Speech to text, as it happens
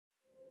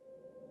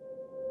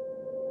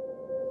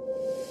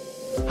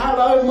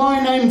Hello,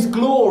 my name's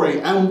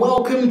Glory and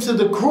welcome to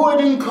the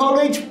Croydon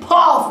College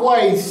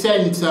Pathways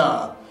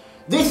Centre.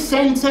 This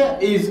centre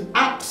is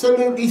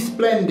absolutely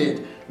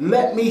splendid.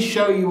 Let me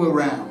show you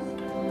around.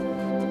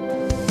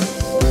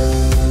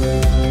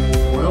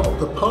 Well,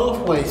 the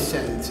Pathways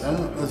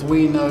Centre, as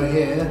we know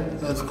here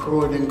as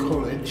Croydon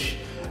College,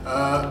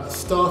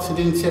 started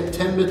in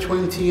September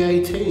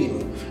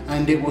 2018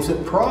 and it was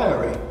at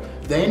Priory.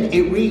 Then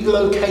it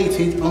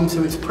relocated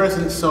onto its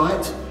present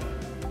site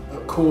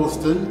at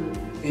Causden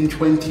in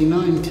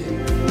 2019.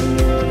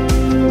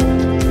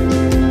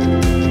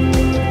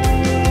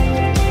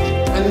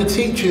 And the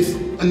teachers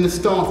and the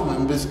staff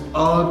members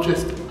are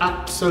just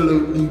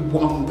absolutely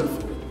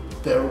wonderful.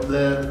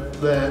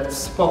 They're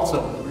spot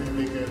on,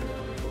 really good.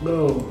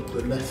 Well,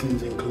 the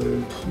lessons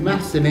include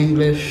maths and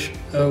English.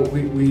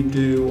 We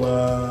do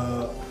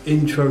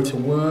intro to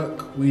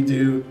work. We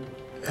do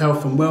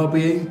health and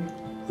well-being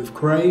with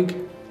Craig.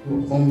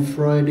 On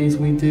Fridays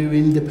we do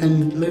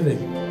independent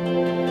living.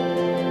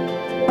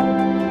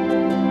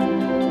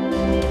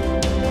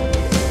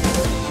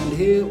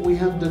 Here we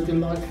have the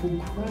delightful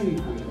Craig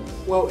with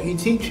us. Well, he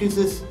teaches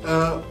us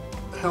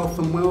health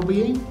and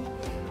well-being,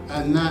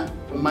 and that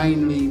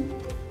mainly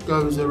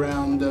goes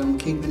around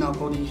keeping our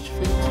bodies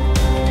fit.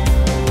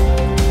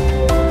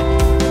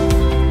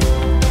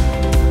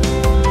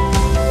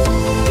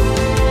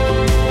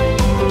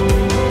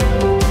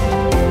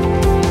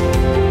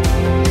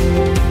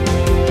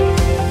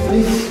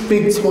 This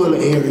big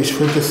toilet here is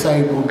for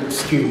disabled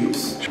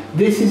students.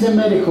 This is a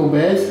medical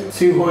bed,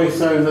 2 hoists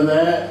over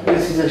there.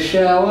 This is a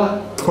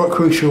shower. Quite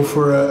crucial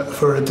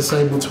for a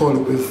disabled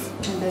toilet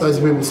with those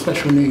people with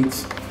special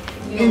needs.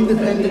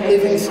 Independent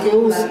living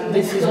skills.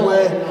 This is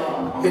where,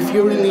 if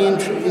you're in the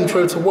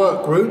intro to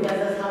work group,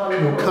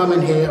 you'll come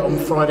in here on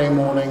Friday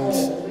mornings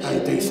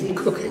and do some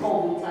cooking.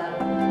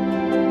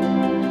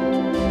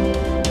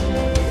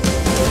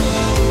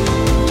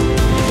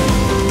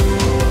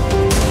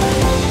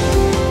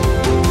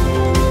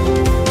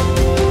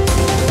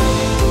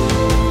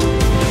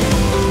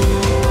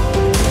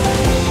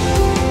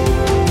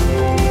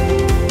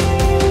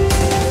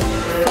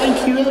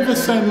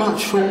 So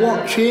much for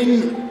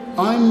watching.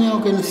 I'm now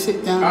going to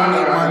sit down and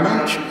eat my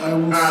lunch. I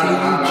will see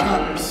you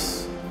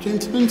chaps,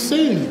 gentlemen,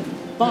 soon.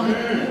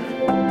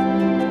 Bye.